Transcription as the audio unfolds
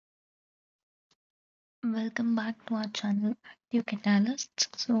Welcome back to our channel Active Catalysts.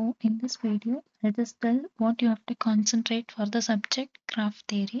 So in this video, I'll just tell what you have to concentrate for the subject graph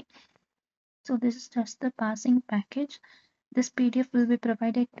theory. So this is just the passing package. This PDF will be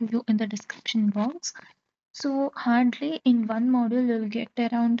provided to you in the description box. So hardly in one module you'll get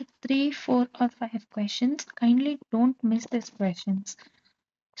around 3, 4 or 5 questions. Kindly don't miss these questions.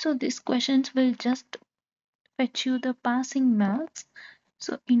 So these questions will just fetch you the passing marks.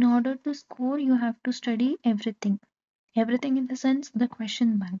 So in order to score, you have to study everything. Everything in the sense the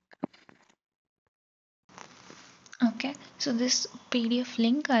question bank. Okay, so this PDF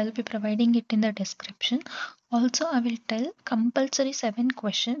link I'll be providing it in the description. Also, I will tell compulsory 7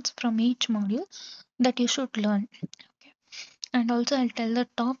 questions from each module that you should learn. Okay, and also I'll tell the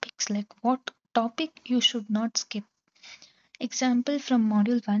topics like what topic you should not skip. Example from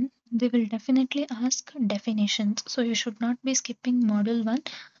module 1, they will definitely ask definitions, so you should not be skipping module 1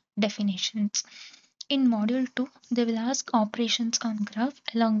 definitions. In module 2, they will ask operations on graph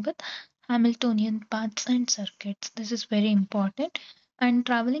along with Hamiltonian paths and circuits. This is very important. And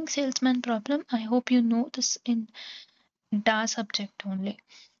traveling salesman problem, I hope you know this in DA subject only.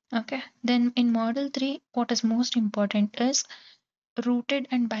 Okay. Then in module 3, what is most important is rooted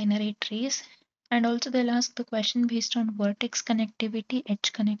and binary trees. And also they'll ask the question based on vertex connectivity,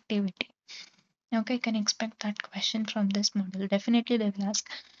 edge connectivity. Okay, you can expect that question from this module. Definitely they will ask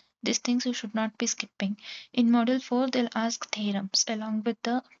these things you should not be skipping. In module 4, they'll ask theorems along with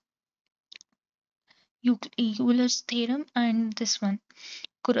the Euler's theorem and this one,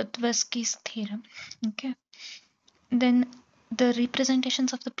 Kuratowski's theorem. Okay. Then the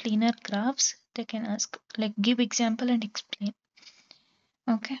representations of the planar graphs, they can ask like give example and explain.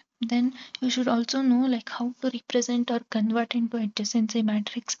 Okay. Then you should also know like how to represent or convert into adjacency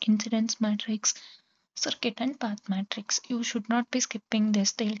matrix, incidence matrix, circuit and path matrix. You should not be skipping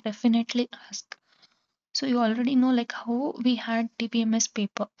this. They'll definitely ask. So you already know like how we had TPMS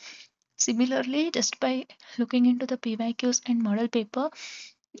paper. Similarly, just by looking into the PYQs and model paper,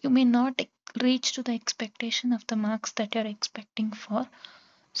 you may not reach to the expectation of the marks that you're expecting for.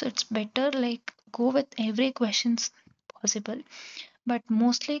 So it's better like go with every questions possible, but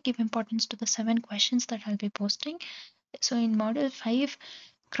mostly give importance to the 7 questions that I'll be posting. So in model 5,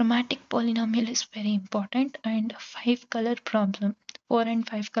 chromatic polynomial is very important, and 5 color problem, 4 and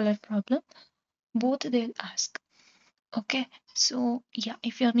 5 color problem, both they'll ask. Okay, so yeah,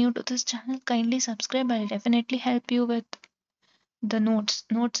 if you're new to this channel, kindly subscribe. I'll definitely help you with the notes.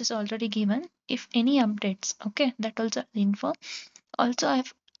 Notes is already given. If any updates, okay, that also the info. Also,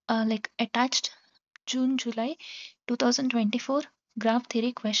 I've like attached June July 2024 graph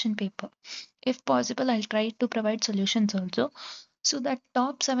theory question paper. If possible, I'll try to provide solutions also. So that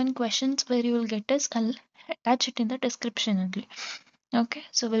top 7 questions where you will get is I'll attach it in the description only. Okay,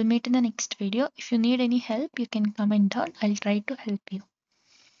 so we'll meet in the next video. If you need any help, you can comment down. I'll try to help you.